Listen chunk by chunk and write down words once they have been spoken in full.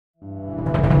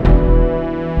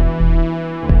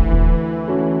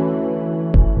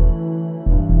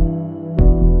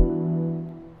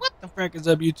Frank is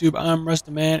up YouTube. I'm Rusty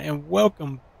Man, and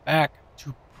welcome back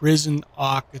to Prison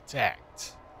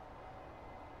Architect.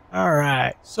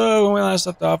 Alright, so when we last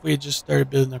left off, we had just started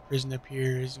building our prison up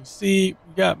here. As you can see,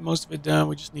 we got most of it done.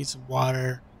 We just need some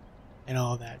water and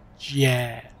all that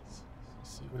jazz.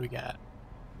 Let's see what we got.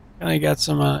 Kind of got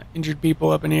some injured people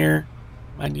up in here.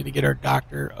 Might need to get our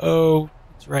doctor. Oh,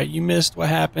 that's right, you missed what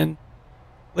happened.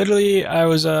 Literally, I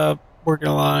was working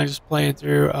along, just playing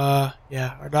through.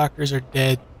 Yeah, our doctors are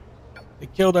dead. They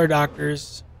killed our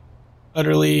doctors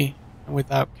utterly and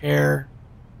without care.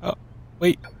 Oh,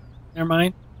 wait, never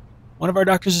mind. One of our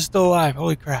doctors is still alive.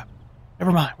 Holy crap.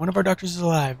 Never mind. One of our doctors is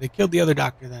alive. They killed the other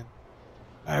doctor then.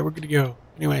 Alright, we're good to go.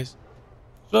 Anyways,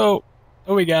 so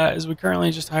what we got is we currently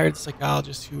just hired a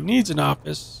psychologist who needs an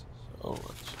office. So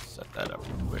let's just set that up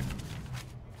real quick.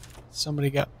 Somebody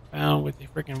got found with a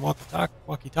freaking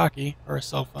walkie-talkie or a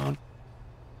cell phone.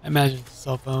 I imagine it's a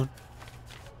cell phone.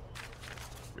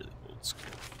 Really old school.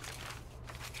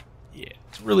 Yeah,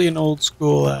 it's really an old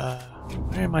school.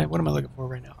 What am I looking for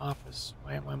right now? Office.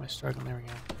 Why am I struggling? There we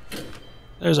go.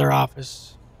 There's our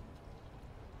office.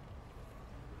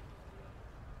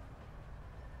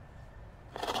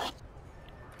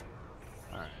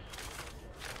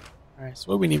 Alright,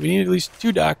 so what we need at least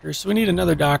 2 doctors. So we need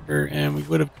another doctor, and we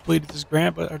would have completed this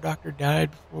grant, but our doctor died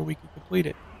before we could complete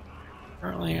it.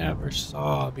 Currently, I never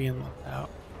saw being left out.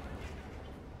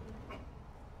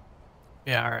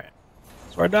 Yeah, alright.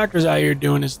 So our doctor's out here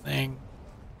doing his thing,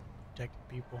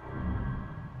 protecting people.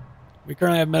 We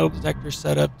currently have metal detectors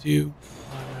set up too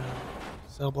on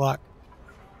cell block.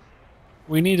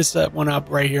 We need to set one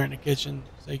up right here in the kitchen,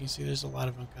 so you can see there's a lot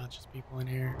of unconscious people in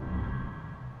here.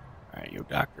 Alright, yo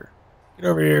doctor, get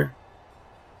over here.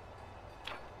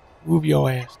 Move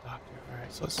your ass, doctor.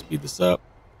 Alright, so let's speed this up.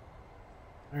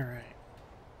 Alright.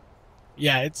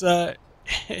 Yeah, it's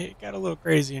it got a little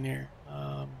crazy in here.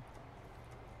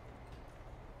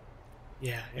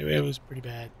 Yeah, it was pretty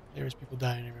bad. There was people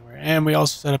dying everywhere. And we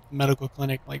also set up the medical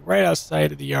clinic like right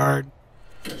outside of the yard.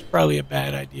 It's probably a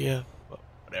bad idea, but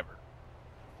whatever.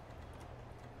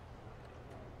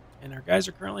 And our guys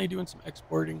are currently doing some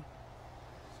exporting.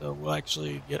 So we'll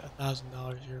actually get $1,000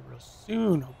 here real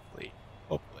soon, hopefully.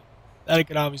 Hopefully. That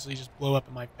could obviously just blow up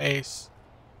in my face.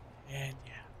 And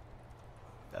yeah,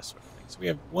 that sort of thing. So we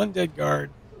have 1 dead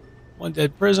guard, 1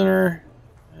 dead prisoner,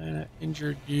 and an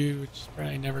injured dude, which is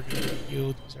probably never going to get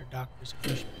healed because our doctor's a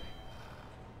douchebag.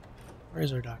 Where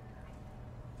is our doctor?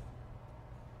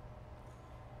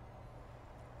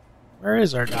 Where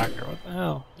is our doctor? What the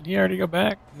hell? Did he already go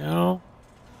back? No.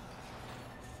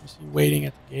 Is he waiting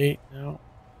at the gate? No.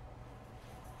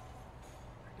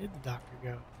 Where did the doctor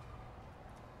go?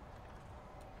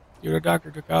 Dude, our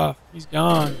doctor took off. He's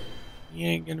gone. He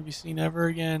ain't going to be seen ever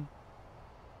again.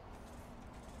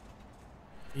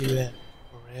 He left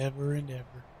forever and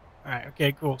ever. Alright,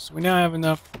 okay, cool. So we now have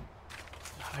enough to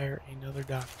hire another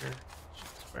doctor.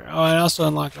 Oh, and I also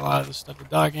unlocked a lot of the stuff with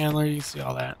dog handler. You can see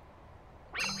all that.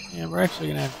 And we're actually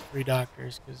going to have 3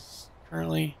 doctors because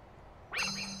currently...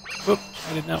 Whoop,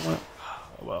 I did not want to...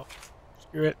 Oh, well.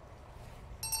 Screw it.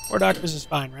 4 doctors is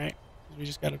fine, right? Because we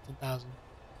just got up 10,000.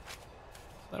 So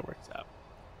that works out.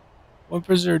 1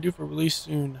 prisoner due for release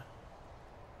soon.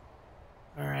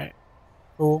 Alright.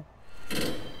 Cool.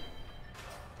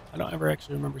 I don't ever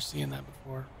actually remember seeing that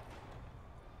before.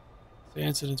 The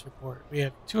incidents report. We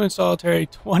have 2 in solitary,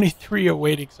 23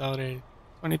 awaiting solitary,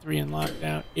 23 in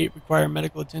lockdown, 8 require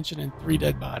medical attention, and 3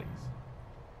 dead bodies.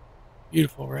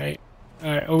 Beautiful, right?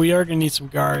 Alright, oh, we are going to need some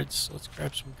guards, so let's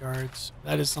grab some guards.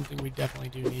 That is something we definitely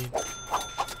do need. Alright.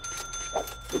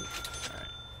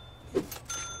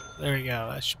 There we go.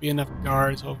 That should be enough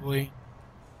guards, hopefully.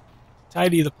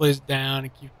 Tidy the place down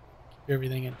and keep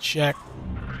everything in check.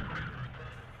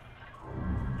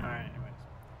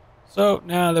 So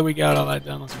now that we got all that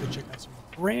done, let's go check out some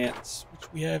grants, which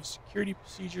we have security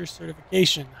procedure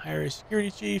certification. Hire a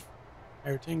security chief,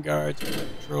 hire 10 guards,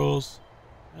 patrols.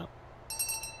 Well,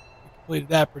 we completed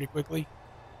that pretty quickly.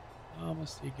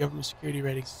 Let's see, government security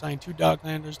ratings. Assign 2 dog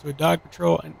handlers to a dog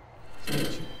patrol and assign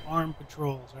 2 armed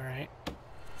patrols. All right.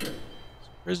 So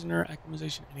prisoner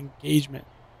acclimatization and engagement.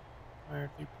 Hire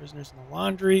 3 prisoners in the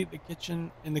laundry, the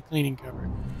kitchen, and the cleaning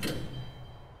cupboard.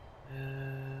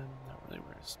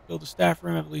 Build a staff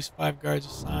room, have at least 5 guards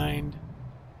assigned.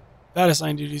 Without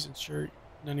assigned duties, ensure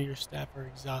none of your staff are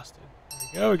exhausted. There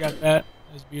we go, we got that.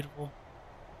 That is beautiful.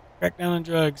 Crack down on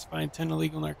drugs, find 10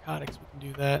 illegal narcotics. We can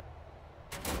do that.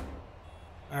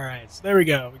 Alright, so there we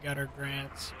go. We got our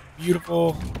grants.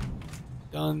 Beautiful.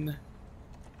 Done.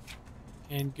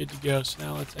 And good to go. So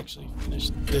now let's actually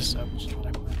finish this up, which is what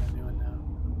I plan on doing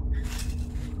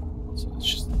now. So let's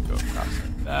just go across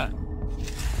like that.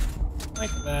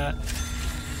 like that.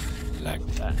 Like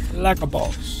that. Like a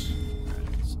boss.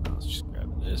 Alright, so now let's just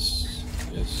grab this,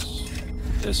 this,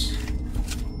 this,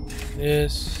 this,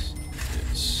 this.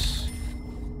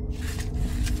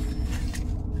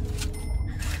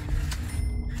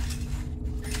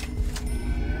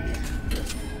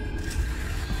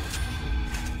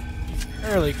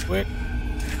 Fairly quick. I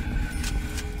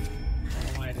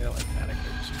don't know why I did it like that. I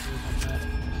could just do it like that.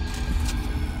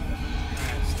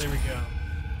 Alright, so there we go.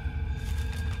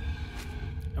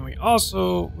 And we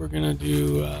also, we're gonna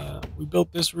do, we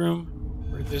built this room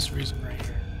for this reason right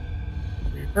here.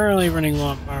 We're currently running low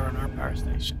on power on our power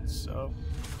stations, so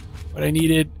what I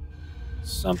needed,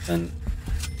 something,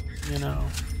 you know,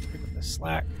 pick up the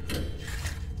slack.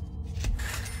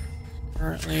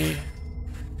 Currently,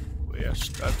 we are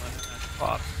struggling in that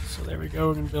clock. So there we go,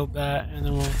 we're going to build that, and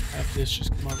then we'll have this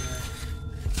just come over there.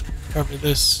 Cover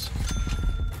this.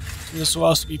 And this will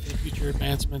also be for the future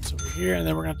advancements over here, and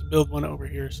then we're going to have to build one over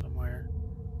here somewhere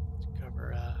to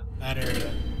cover that area.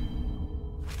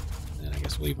 And then I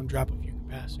guess we'll even drop a few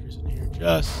capacitors in here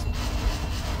just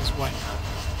because why not?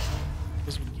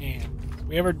 Because we can. So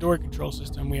we have our door control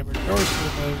system, we have our door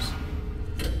servos.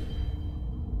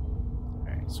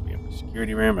 So we have a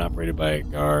security room operated by a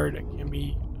guard that can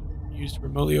be used to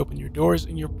remotely open your doors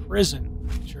in your prison,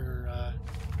 which are going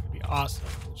to be awesome,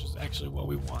 which is actually what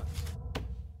we want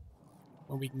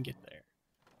when we can get there.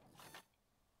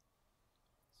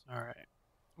 Alright.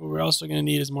 What we're also going to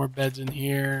need is more beds in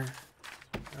here.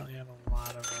 We currently have a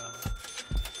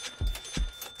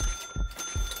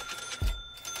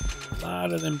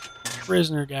lot of them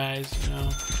prisoner guys, you know,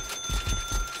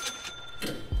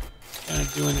 kind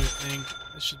of doing their thing.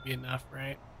 This should be enough,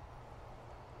 right?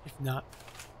 If not,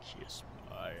 kiss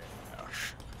my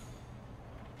ass.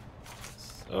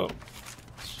 So,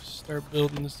 let's just start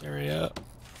building this area up.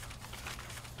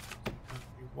 A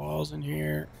few walls in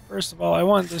here. First of all, I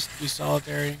want this to be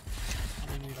solitary.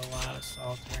 I need a lot of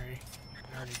solitary. You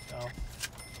can already tell.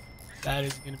 That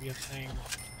is going to be a thing.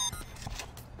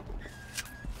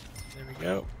 There we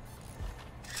go.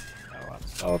 Got a lot of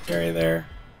solitary there.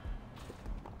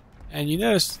 And you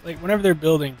notice, like, whenever they're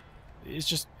building, it's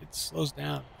just, it slows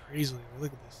down crazily.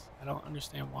 Look at this. I don't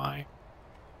understand why. It's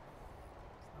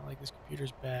not like this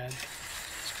computer's bad.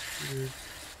 This computer is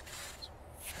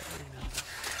very nice.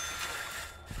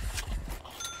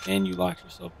 And you locked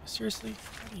yourself. Seriously?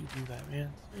 How do you do that,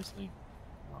 man? Seriously?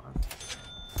 Come on.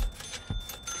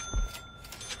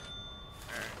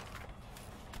 Alright.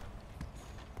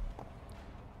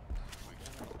 We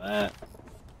got all that.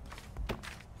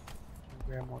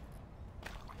 Grab more.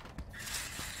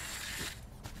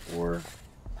 Or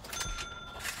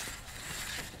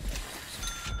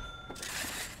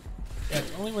yeah,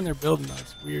 it's only when they're building though.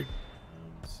 It's weird.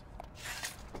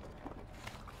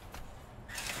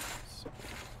 So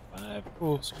 5,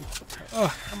 cool. So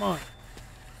oh, come on.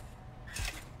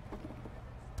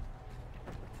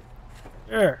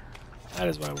 There. That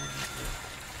is what I wanted to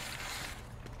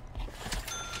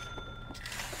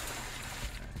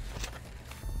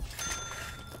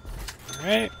do. All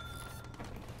right.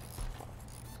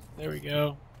 There we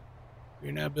go. We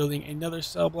are now building another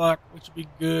cell block, which will be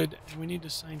good. And we need to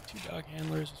assign 2 dog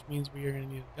handlers, which means we are going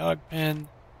to need a dog pen.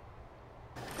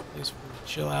 Place for them to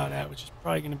chill out at, which is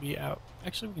probably going to be out.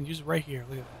 Actually, we can use it right here.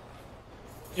 Look at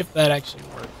that. If that actually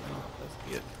works. I don't know if that's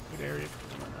be a good area for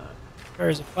them or not.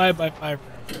 There's a 5x5 room.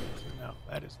 So no,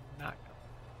 that is not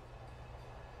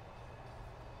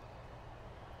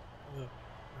going to work.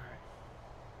 Alright.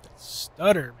 That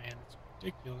stutter, man. It's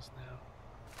ridiculous now.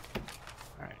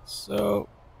 Alright, so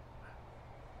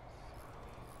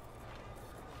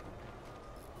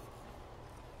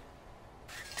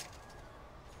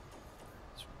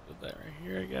let's build that right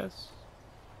here, I guess.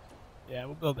 Yeah,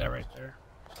 we'll build that right there.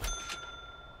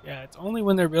 Yeah, it's only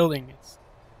when they're building. It's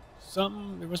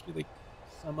something, there must be like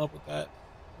some up with that.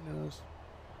 Who knows?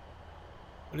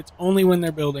 But it's only when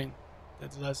they're building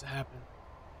that does happen.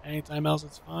 Anytime else,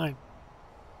 it's fine.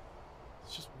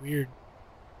 It's just weird.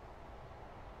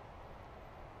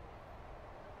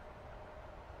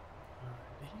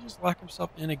 Did he just lock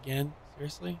himself in again?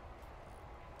 Seriously?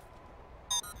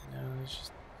 No, it's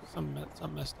just some messed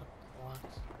up with the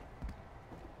blocks.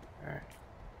 Alright.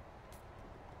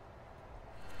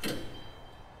 So,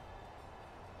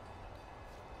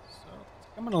 it's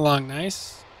coming along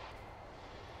nice.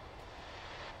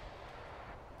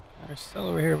 Our cell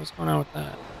over here, what's going on with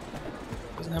that?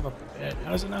 It doesn't have a bed.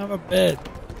 How does it not have a bed?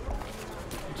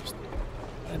 Interesting.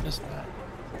 I missed that.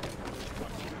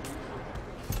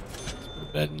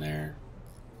 Bed in there.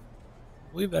 I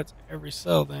believe that's every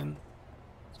cell then.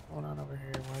 What's going on over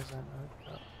here? Why is that not hooked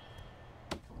up?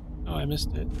 Oh, I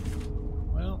missed it.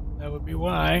 That would be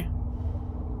why.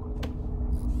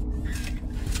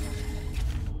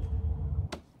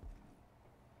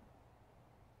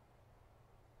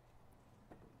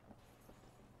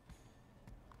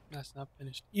 That's not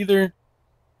finished either.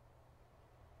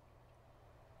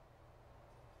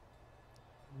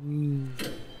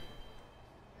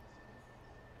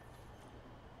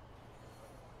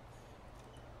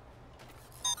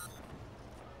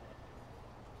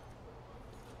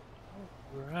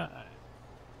 Right.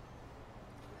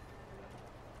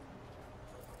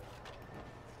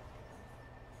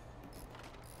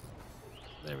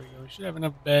 There we go. We should have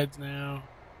enough beds now.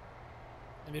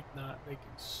 And if not, they can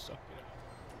suck it up.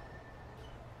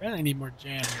 Apparently I need more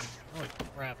jam. Holy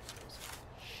crap.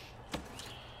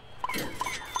 I'm gonna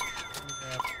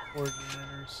grab 4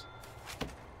 janitors.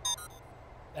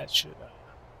 That should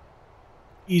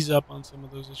ease up on some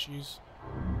of those issues.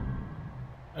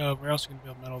 We're also going to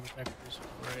build metal detectors.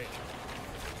 Right.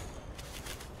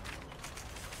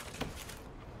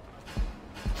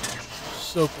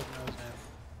 So putting those in.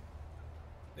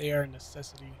 They are a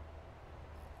necessity.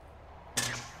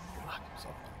 Lock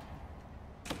himself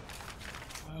in.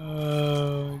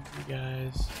 Oh, you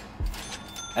guys.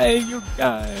 Hey, you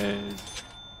guys. That's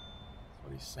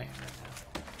what he's saying right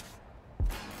now.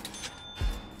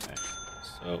 Okay,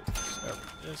 so start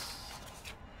with this.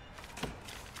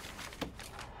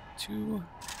 2.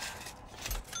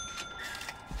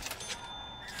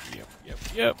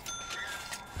 Yep.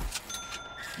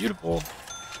 Beautiful.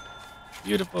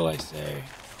 Beautiful, I say.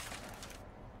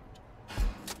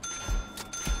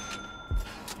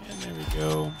 And there we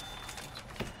go.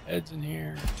 Heads in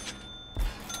here.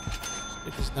 Just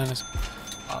get this done as quick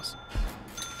as possible.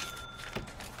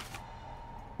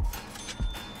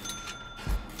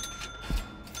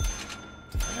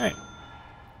 Alright.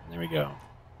 There we go.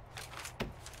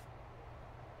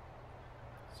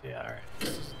 So yeah, alright. This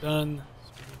is done.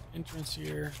 So we have entrance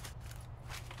here.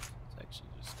 Let's actually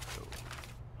just go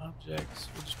objects.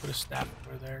 We'll just put a staff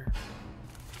over there.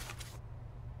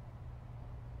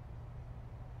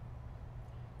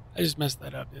 I just messed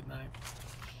that up, didn't I?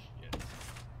 Shit. I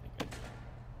think I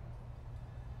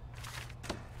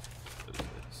did. Close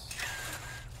this.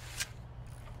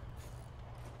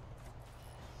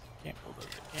 Can't bulldoze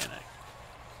it, can I?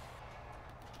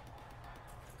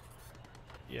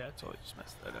 Yeah, I totally just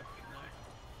messed that up,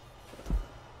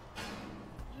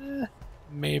 didn't I?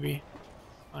 Maybe.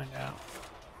 Find out.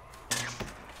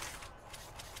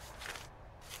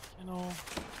 Kennel.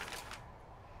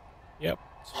 Yep,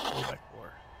 it's 4x4.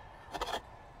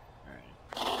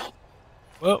 Alright.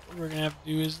 Well, what we're gonna have to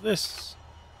do is this.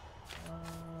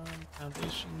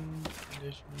 Foundation,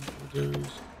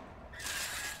 bulldoze.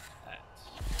 That.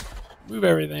 Move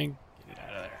everything. Get it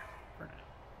out of there for now.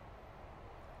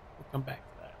 We'll come back to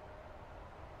that.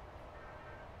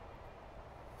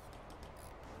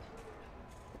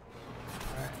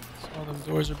 Alright, so all those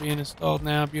doors are being installed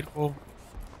now. Beautiful.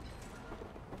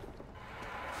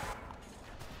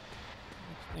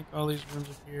 I think all these rooms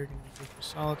up here are going to be good for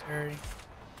solitary.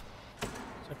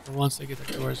 Except for once they get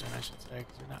their doors in, I should say,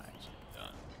 because they're not actually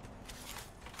done.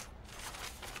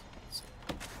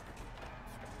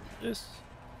 This.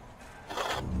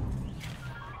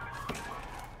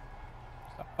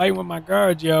 Stop fighting with my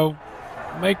guards, yo.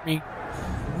 Make me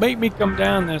come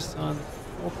down there, son.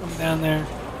 We'll come down there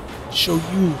and show you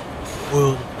the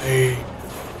world of pain.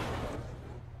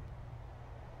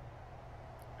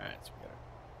 Alright, so we got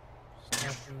our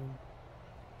staff room.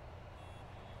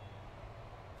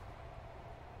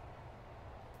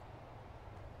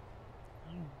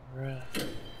 Alright.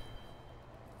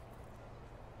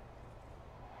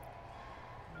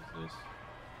 What is this?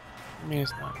 I mean,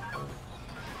 it's not closed.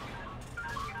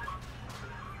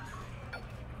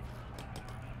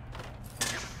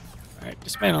 Alright,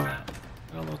 dismantle that.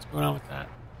 I don't know what's going on with that.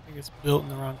 I think it's built in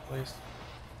the wrong place.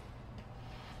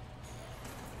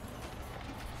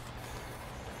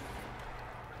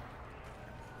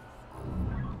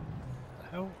 What the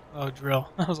hell? Oh, drill.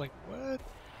 I was like, what?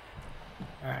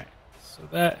 Alright, so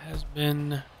that has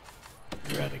been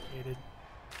eradicated.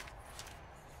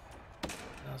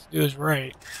 Now let's do this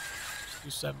right.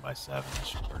 Let's do 7x7. That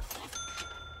should work.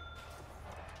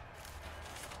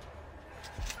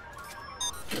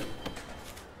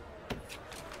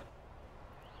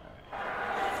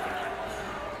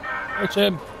 Search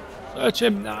him! Search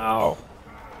him now!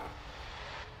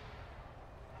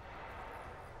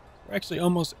 We're actually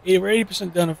almost we're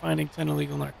 80% done of finding 10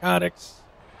 illegal narcotics.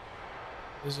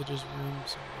 Visitors room,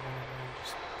 so we're gonna go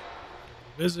just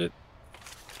visit.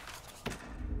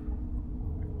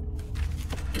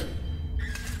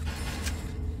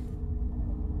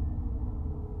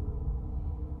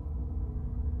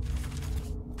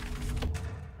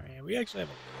 we actually have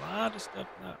a lot of stuff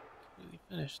not completely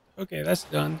finished. Okay, that's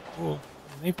done. Cool.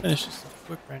 And they finish this stuff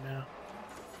quick right now.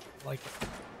 I like it.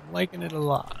 I'm liking it a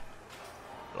lot.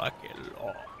 Like it a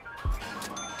lot.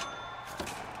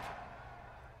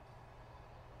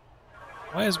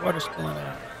 Why is water spilling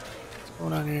out? What's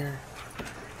going on here?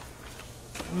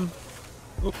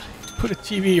 Oops. Put a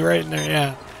TV right in there,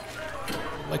 yeah.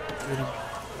 Electrocuted.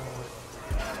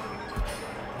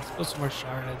 Let's put some more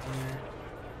shower heads in here.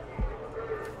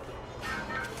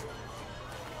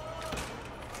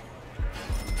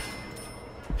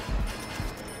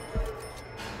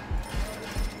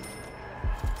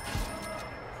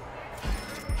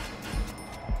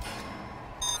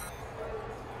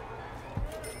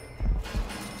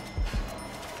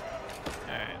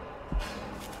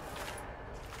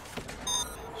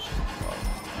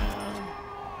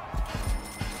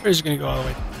 We're just gonna go all the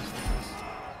way through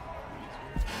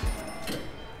this.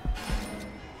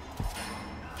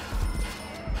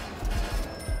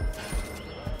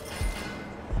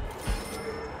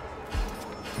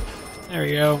 There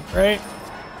we go, right?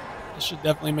 This should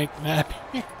definitely make them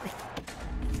happy.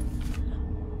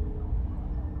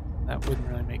 That wouldn't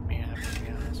really make me happy, to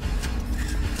be honest.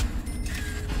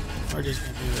 We're just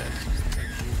gonna do this.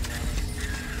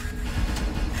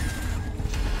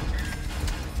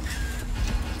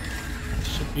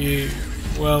 Should be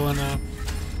well enough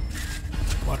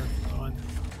water flowing.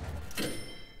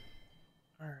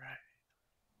 Alright.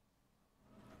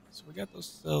 So we got those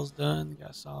cells done,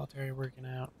 got solitary working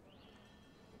out.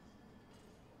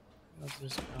 How's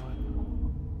this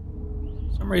going?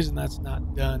 For some reason that's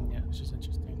not done yet, which is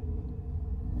interesting.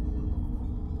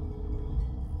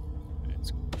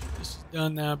 This is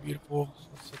done now, beautiful. So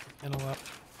let's set the kennel up.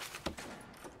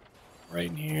 Right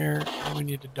in here, and we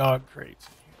need the dog crates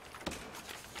in here.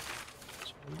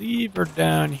 So I believe we're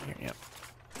down here, yep.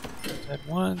 Let's add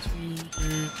 1, 2,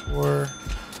 3, 4.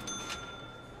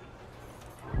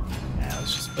 Yeah,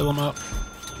 let's just fill them up.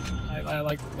 I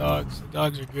like the dogs. The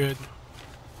dogs are good.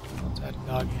 Let's add a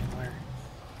dog handler.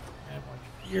 Add one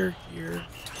here, here.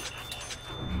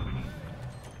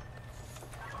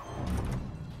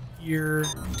 Here.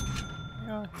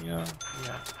 Yeah.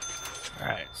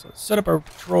 Alright, so let's set up our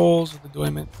patrols with the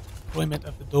deployment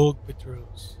of the dog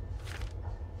patrols.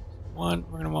 We're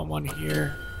going to want one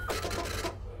here.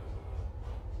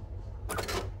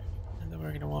 And then we're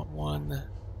going to want one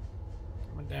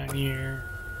coming down here.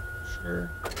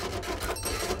 Sure.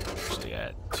 Actually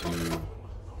add 2.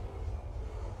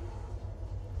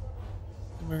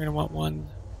 And we're going to want one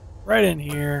right in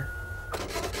here. We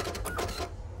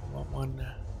want one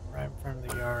right in front of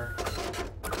the yard.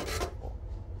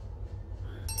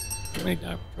 How many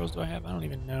dog patrols do I have? I don't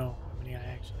even know how many I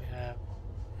actually have.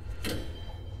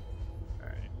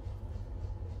 Alright.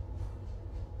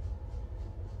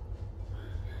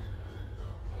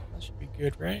 That should be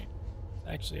good, right?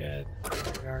 Let's actually add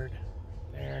another guard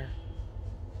there.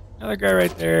 Another guy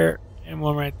right there, and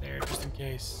one right there, just in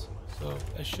case. So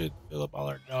that should fill up all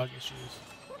our dog issues.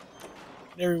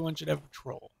 And everyone should have a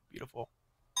patrol. Beautiful.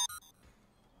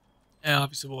 And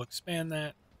obviously we'll expand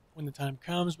that when the time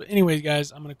comes. But anyways,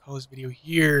 guys, I'm going to call this video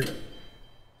here.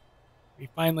 We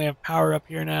finally have power up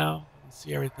here now. You can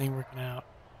see everything working out.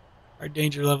 Our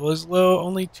danger level is low.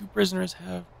 Only 2 prisoners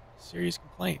have serious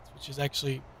complaints, which is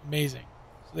actually amazing.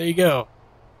 So there you go.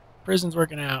 Prison's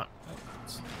working out.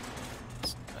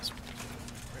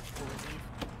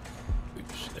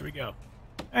 There we go.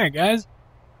 Alright, guys.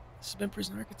 This has been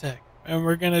Prison Architect. And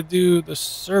we're going to do the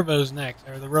servos next,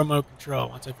 or the remote control,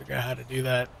 once I figure out how to do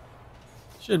that.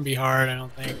 Shouldn't be hard, I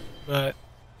don't think. But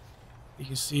you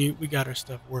can see we got our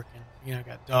stuff working. You know,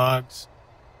 got dogs.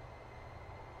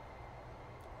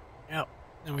 Yep.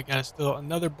 Then we got still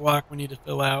another block we need to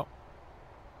fill out,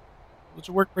 which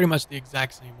will work pretty much the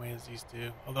exact same way as these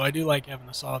two. Although I do like having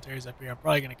the solitaries up here. I'm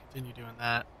probably going to continue doing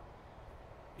that.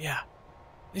 Yeah.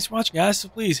 Thanks for watching, guys. So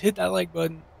please hit that like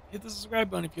button. Hit the subscribe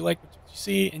button if you like what you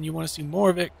see and you want to see more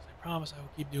of it. I promise I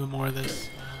will keep doing more of this.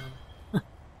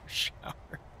 Shower.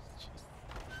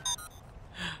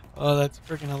 Oh, that's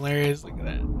freaking hilarious. Look at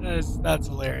that. That's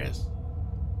hilarious.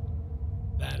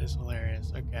 That is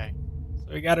hilarious. Okay.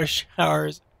 So we got our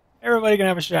showers. Everybody can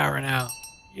have a shower now.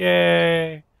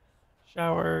 Yay.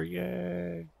 Shower.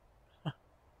 Yay.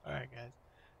 Alright, guys.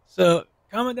 So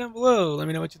comment down below. Let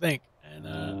me know what you think.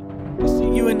 And we'll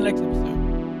see you in the next episode.